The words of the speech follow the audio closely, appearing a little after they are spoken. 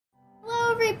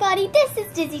everybody, this is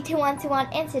Dizzy2121,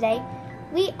 and today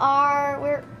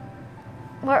we're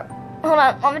hold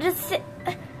on, let me just sit.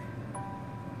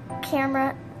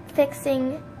 Camera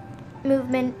fixing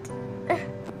movement.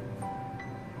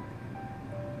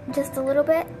 Just a little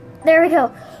bit. There we go.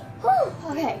 Whew,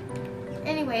 okay.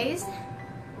 Anyways,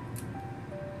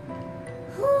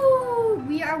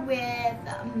 we are with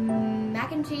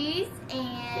Mac and Cheese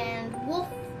and Wolf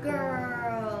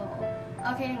Girl.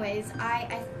 Okay, anyways,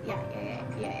 yeah.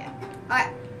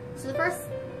 Alright, so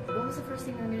what was the first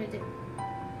thing I'm gonna do?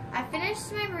 I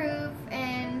finished my roof,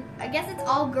 and I guess it's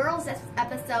all girls this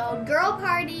episode. Girl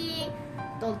party!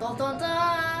 Dun, dun, dun,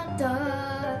 dun,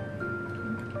 dun.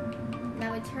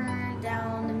 Now we turn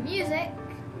down the music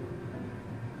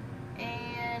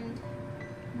and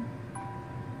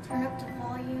turn up the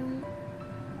volume.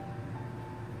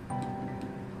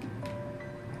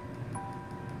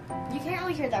 You can't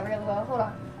really hear that really well. Hold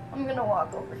on. I'm gonna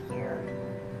walk over here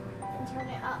and turn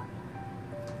it up.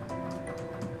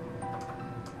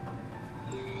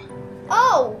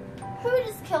 Oh! Who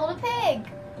just killed a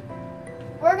pig?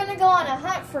 We're gonna go on a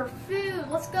hunt for food.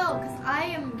 Let's go, because I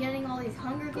am getting all these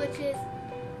hunger glitches,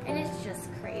 and it's just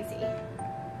crazy.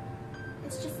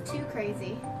 It's just too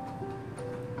crazy.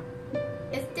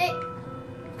 It's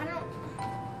I don't...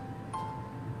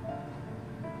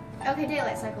 Okay,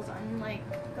 daylight cycle's on. I'm like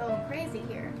going crazy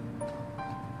here.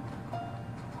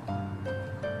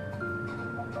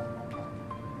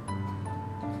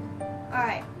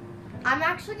 Alright. I'm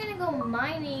actually gonna go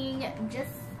mining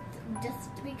just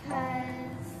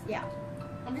because, yeah.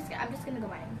 I'm just gonna go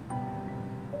mining.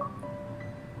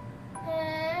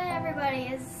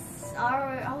 Everybody is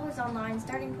always online,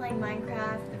 starting playing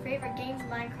Minecraft. Their favorite game's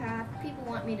Minecraft. People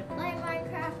want me to play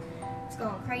Minecraft. It's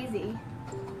going crazy.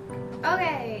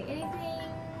 Okay, anything?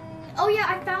 Oh yeah,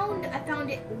 I found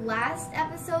it last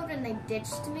episode when they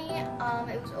ditched me.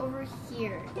 It was over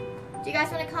here. Do you guys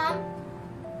want to come?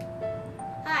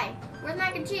 Hi, where's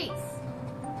Mac and Cheese?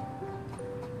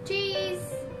 Cheese!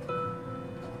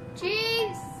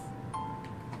 Cheese!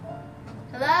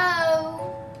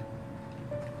 Hello?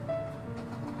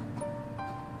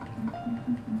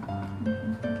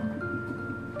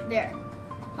 There.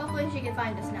 Hopefully she can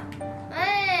find us now.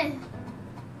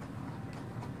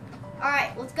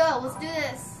 Alright, let's go. Let's do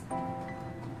this.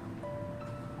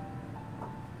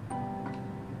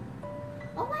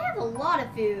 Oh, I have a lot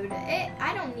of food.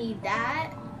 I don't need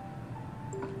that.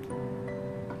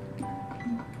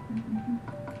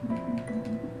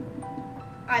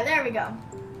 Alright, there we go.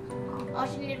 All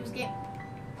she needed was get.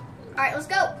 Alright, let's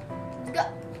go. Let's go.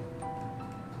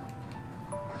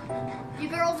 You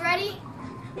girls ready?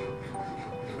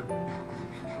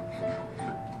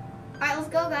 Alright, let's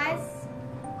go, guys.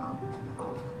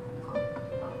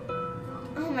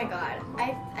 Oh my god.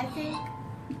 I think.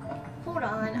 Hold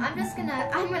on. I'm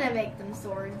gonna make them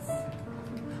swords.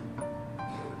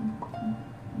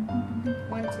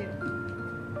 1,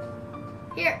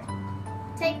 2. Here.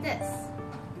 Take this.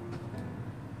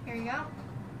 Here you go.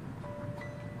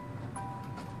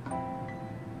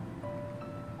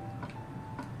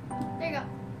 There you go.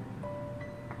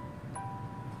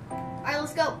 Alright,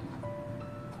 let's go.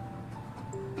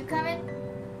 You coming?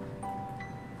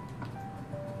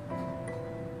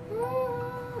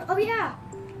 Oh yeah.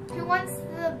 Who wants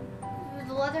the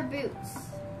leather boots?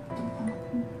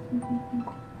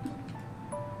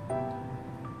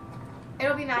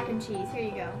 It'll be Mac and Cheese. Here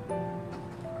you go.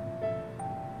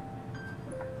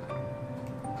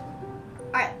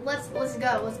 Alright, let's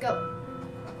go. Let's go.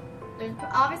 There's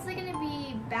obviously gonna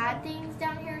be bad things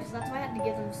down here, so that's why I had to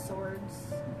give them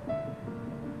swords.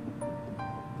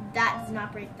 That does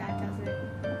not break that, does it?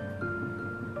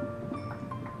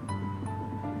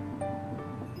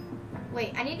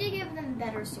 Wait, I need to give them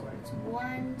better swords.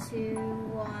 1, 2,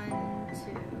 1,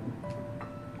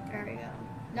 2. There we go.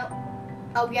 Nope.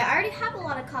 Oh yeah, I already have a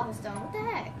lot of cobblestone. What the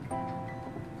heck?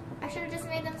 I should have just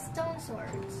made them stone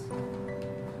swords.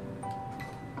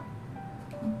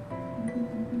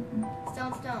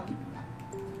 Stone.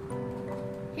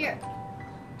 Here.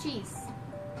 Cheese.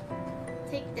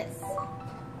 Take this.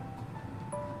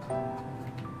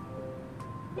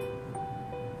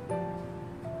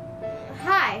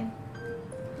 Hi.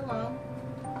 Hello.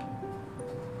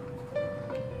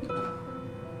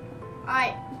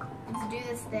 Alright, let's do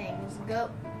this thing. Let's go.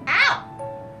 Ow!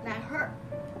 That hurt.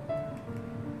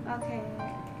 Okay.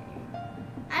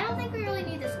 I don't think we really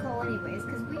need this coal anyways,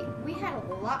 because we had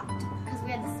a lot. Because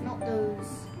we had to smelt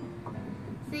those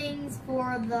things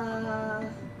for the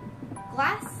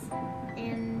glass.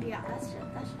 And yeah, that's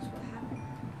just what happened.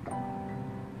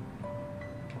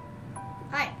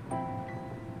 Hi.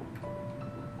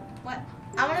 What?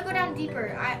 I want to go down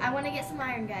deeper. I want to get some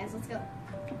iron, guys. Let's go.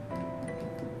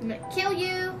 I'm going to kill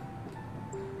you.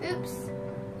 Oops.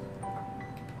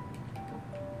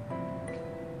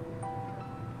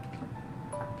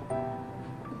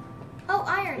 Oh,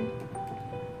 iron.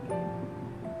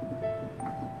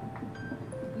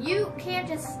 You can't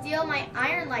just steal my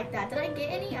iron like that. Did I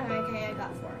get any? Oh, okay, I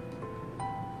got 4.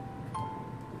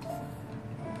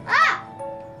 Ah!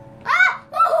 Ah!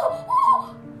 Oh!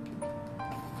 Oh!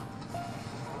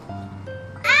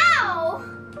 Ow!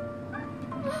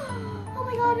 Oh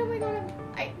my god! Oh my god!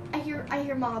 I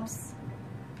hear mobs.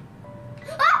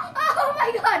 Ah! Oh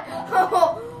my god!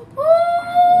 Oh! Oh!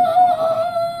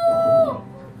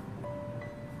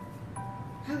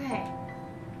 Okay.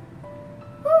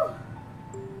 Whew.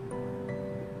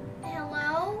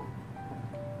 Hello?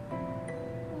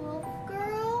 Wolf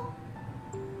girl?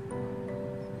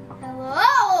 Hello?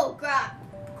 Oh, crap.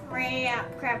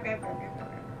 Crap.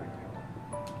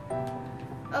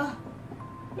 Oh.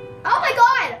 Oh my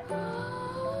god!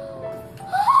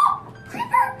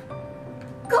 Creeper!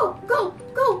 Go!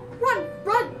 Run!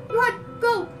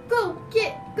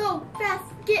 Go! Fast!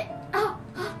 Get!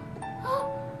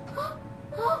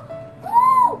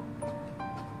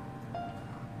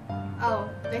 Oh,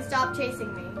 they stopped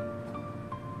chasing me.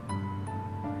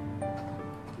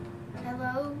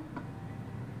 Hello?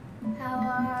 How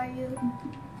are you?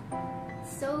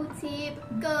 So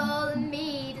typical of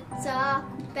me to talk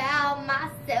about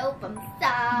myself. I'm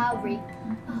sorry.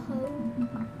 Oh.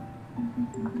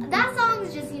 That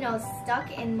song's just,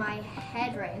 stuck in my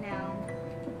head right now.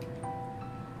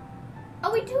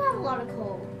 Oh, we do have a lot of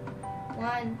coal.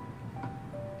 1.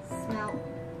 Smelt.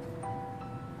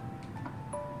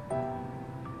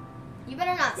 You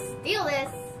better not steal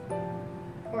this,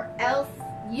 or else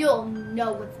you'll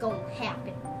know what's going to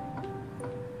happen.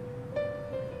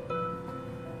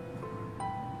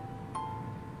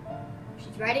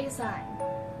 She's writing a sign.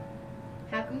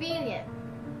 How convenient.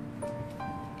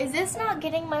 Is this not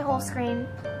getting my whole screen?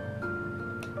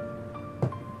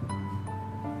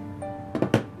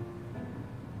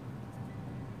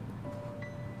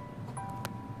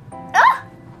 Ah!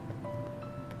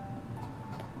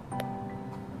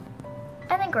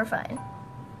 I think we're fine.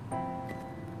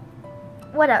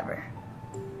 Whatever.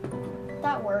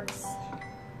 That works.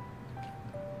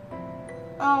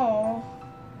 Oh.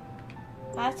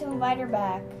 I have to invite her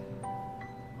back.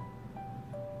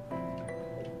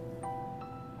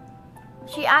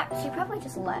 She probably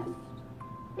just left.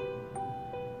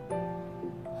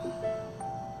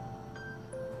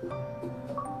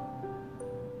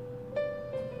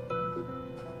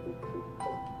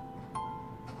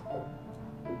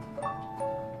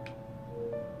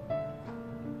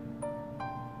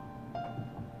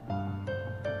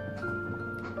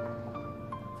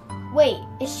 Wait,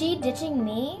 is she ditching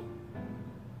me?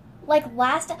 Like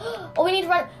last time? Oh, we need to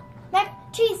run. Mac,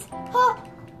 cheese. Oh.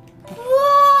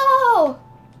 Whoa!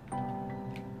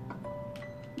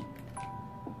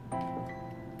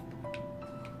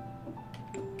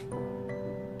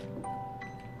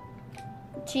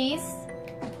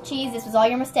 Cheese, this was all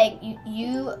your mistake.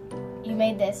 You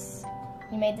made this.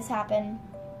 You made this happen.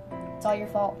 It's all your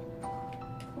fault.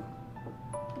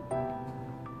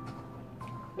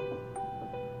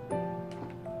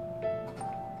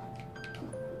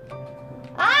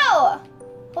 Ow!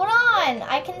 Hold on.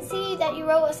 I can see that you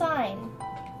wrote a sign.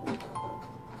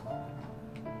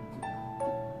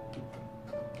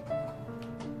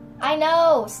 I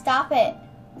know. Stop it.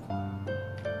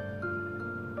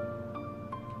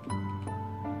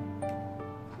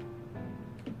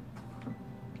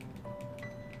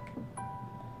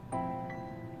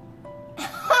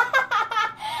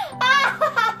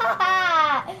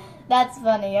 That's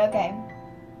funny. Okay.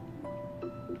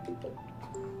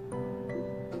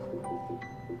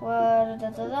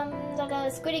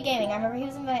 Squiddy Gaming. I remember he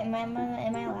was invited in my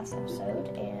last episode,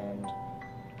 and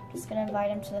I'm just gonna invite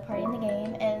him to the party in the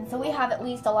game. And so we have at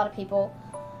least a lot of people.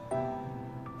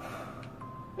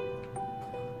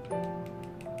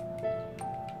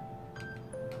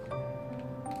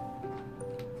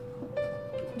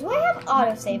 Do I have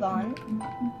autosave on?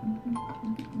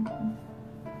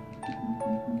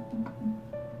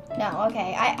 No,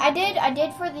 okay. I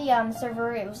did for the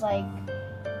server. It was like,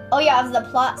 oh yeah, it was the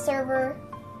plot server,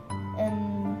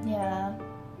 and yeah.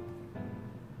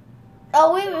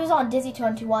 Oh wait, it was on Dizzy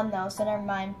 21 though, so never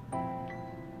mind.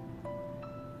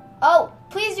 Oh,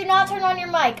 please do not turn on your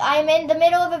mic. I am in the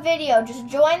middle of a video. Just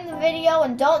join the video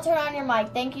and don't turn on your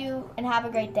mic. Thank you and have a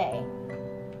great day.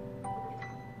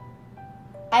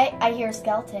 I hear a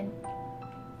skeleton.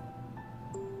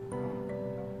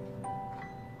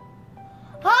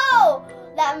 Oh,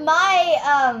 that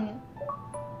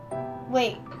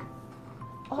Wait.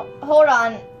 Hold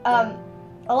on.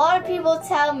 A lot of people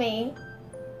tell me.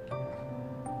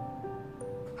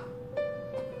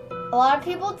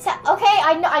 Okay,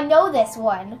 I know this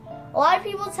one. A lot of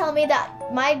people tell me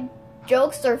that my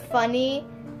jokes are funny.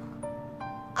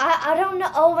 I don't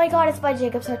know. Oh my god, it's by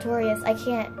Jacob Sartorius. I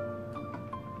can't.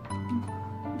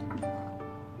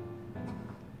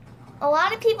 A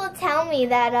lot of people tell me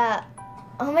that,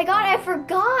 oh my god, I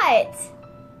forgot.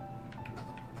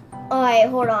 Alright,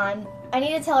 hold on. I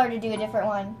need to tell her to do a different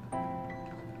one.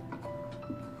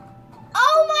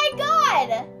 Oh my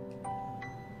god!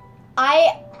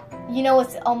 You know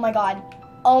what's, oh my god.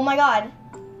 Oh my god.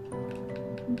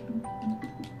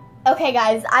 Okay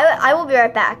guys, I will be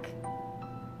right back.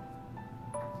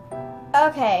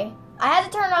 Okay, I had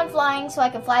to turn on flying so I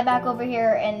could fly back over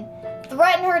here and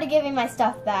threaten her to give me my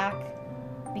stuff back.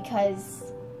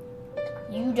 Because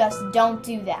you just don't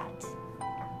do that.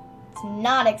 It's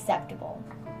not acceptable.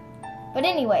 But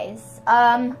anyways,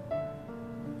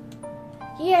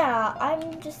 yeah,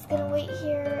 I'm just gonna wait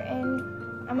here and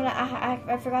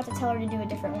I forgot to tell her to do a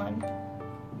different one.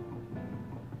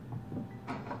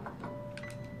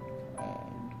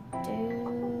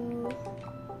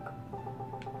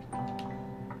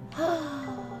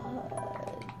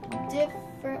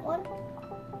 Different one.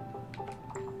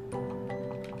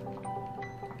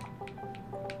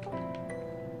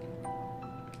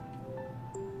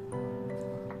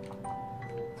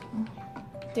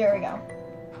 There we go.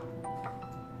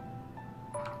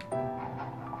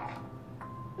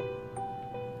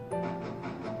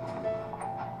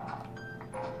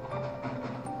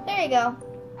 There you go.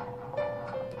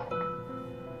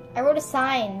 I wrote a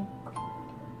sign.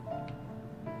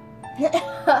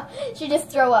 She just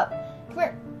threw up. Come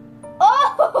here.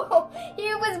 Oh!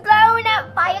 He was blown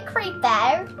up by a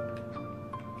creeper.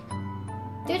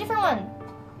 Do a different one.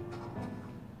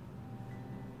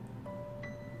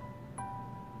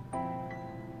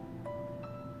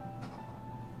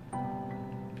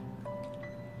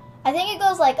 I think it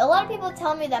goes like, a lot of people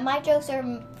tell me that my jokes are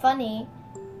funny.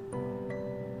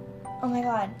 Oh my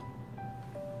god.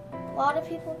 A lot of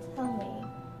people tell me.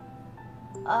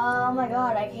 Oh my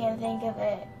god, I can't think of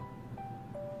it.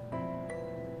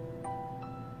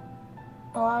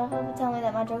 A lot of people tell me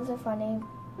that my jokes are funny.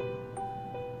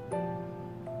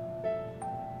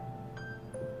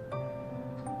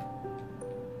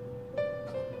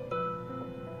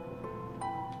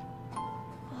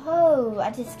 Oh, I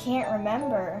just can't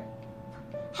remember.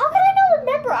 How can I not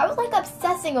remember? I was like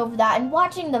obsessing over that and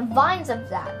watching the vines of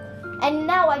that. And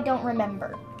now I don't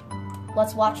remember.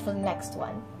 Let's watch for the next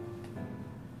one.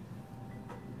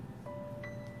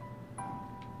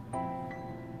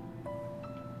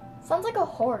 Sounds like a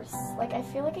horse. Like, I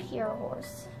feel like I hear a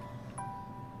horse.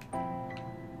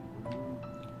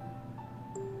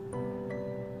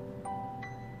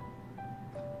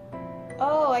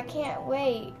 Oh, I can't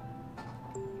wait.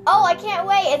 Oh, I can't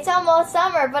wait. It's almost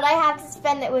summer, but I have to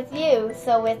spend it with you,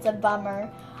 so it's a bummer.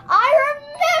 I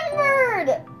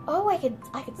remembered! Oh, I could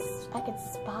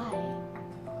spy.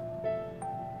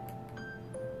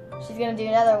 She's gonna do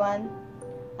another one.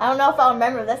 I don't know if I'll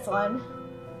remember this one.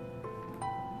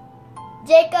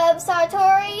 Jacob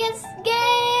Sartorius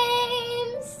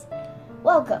Games!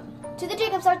 Welcome to the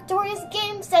Jacob Sartorius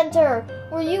Game Center,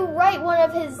 where you write one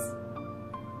of his...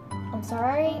 I'm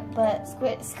sorry, but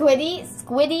Squiddy.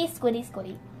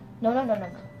 No.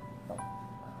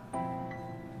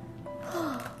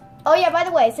 Oh yeah, by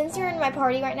the way, since you're in my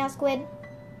party right now, Squid,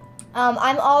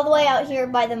 I'm all the way out here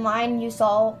by the mine you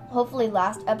saw, hopefully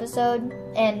last episode,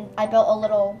 and I built a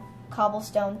little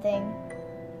cobblestone thing.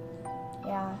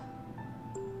 Yeah.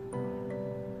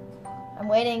 I'm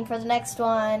waiting for the next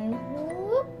one.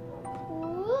 Whoop,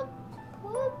 whoop,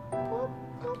 whoop, whoop,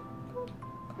 whoop.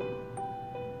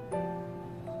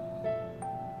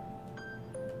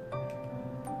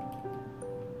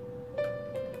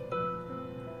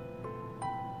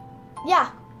 Yeah.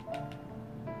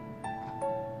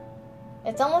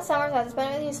 It's almost summer, so I have to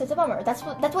spend it with you, so it's a bummer. That's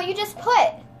what you just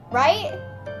put, right?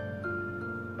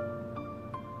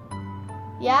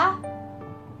 Yeah?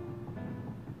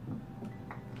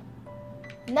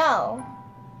 No.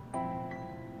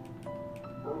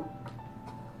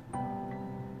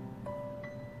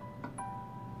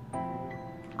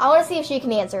 I want to see if she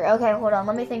can answer. Okay, hold on.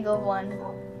 Let me think of one.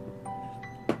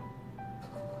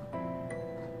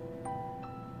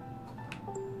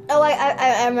 Oh,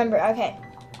 I remember. Okay.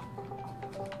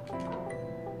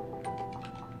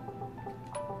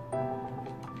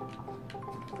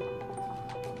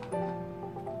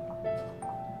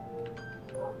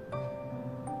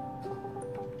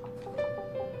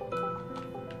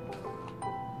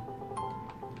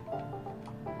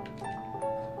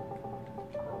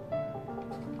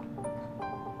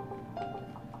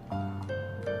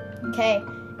 Okay.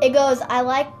 It goes, I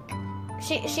like...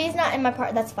 She's not in my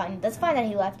party. That's fine. That's fine that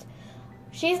he left.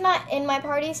 She's not in my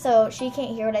party, so she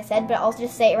can't hear what I said, but I'll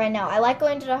just say it right now. I like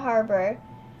going to the harbor.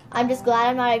 I'm just glad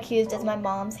I'm not accused as my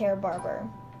mom's hair barber.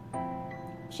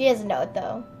 She doesn't know it,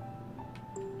 though.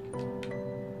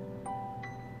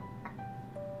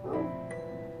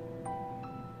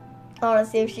 I want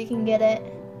to see if she can get it.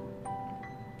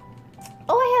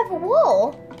 Oh, I have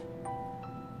wool.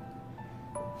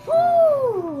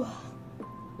 Woo.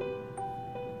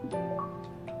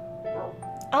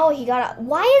 Oh, he got it.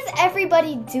 Why is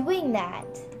everybody doing that?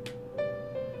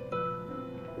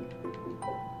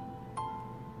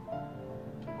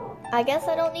 I guess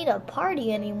I don't need a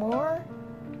party anymore.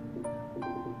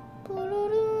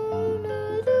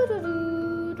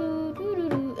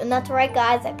 And that's right,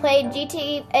 guys. I played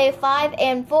GTA 5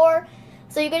 and 4.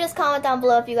 So you can just comment down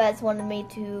below if you guys wanted me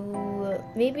to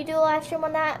maybe do a live stream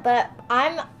on that. But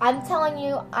I'm telling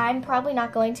you, I'm probably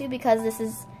not going to, because this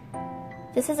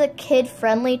is a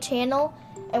kid-friendly channel,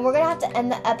 and we're gonna have to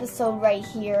end the episode right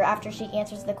here after she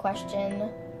answers the question.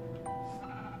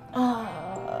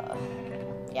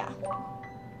 Yeah.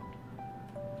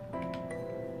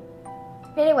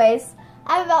 Anyways,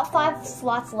 I have about 5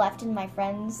 slots left in my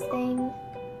friends thing.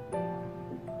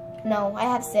 No, I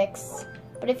have 6.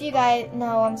 But if you guys,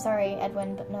 no, I'm sorry,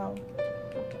 Edwin, but no.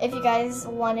 If you guys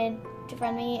wanted to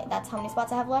friend me, that's how many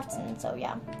spots I have left, and so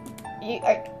yeah.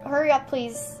 Hurry up,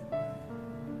 please.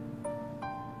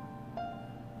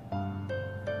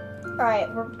 Alright,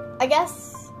 I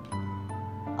guess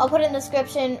I'll put it in the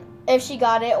description if she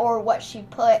got it or what she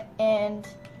put, and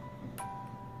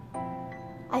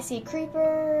I see a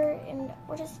creeper, and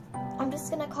I'm just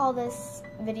gonna call this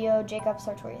video Jacob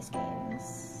Sartorius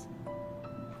Games.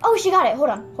 Oh, she got it.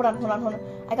 Hold on.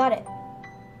 I got it.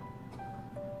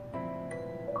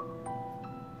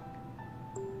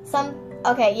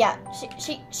 Okay, yeah.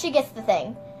 She gets the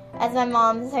thing. As my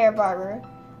mom's hair barber.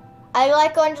 I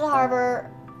like going to the harbor.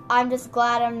 I'm just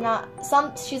glad I'm not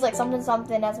she's like something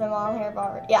as my mom hair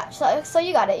barber. Yeah, so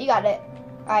you got it.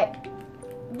 Alright.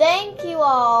 Thank you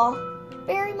all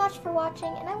very much for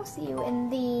watching, and I will see you in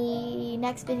the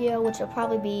next video, which will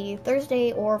probably be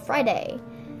Thursday or Friday.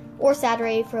 Or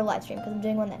Saturday for a live stream, because I'm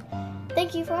doing one then.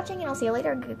 Thank you for watching, and I'll see you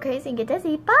later. Get crazy and get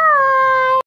dizzy. Bye!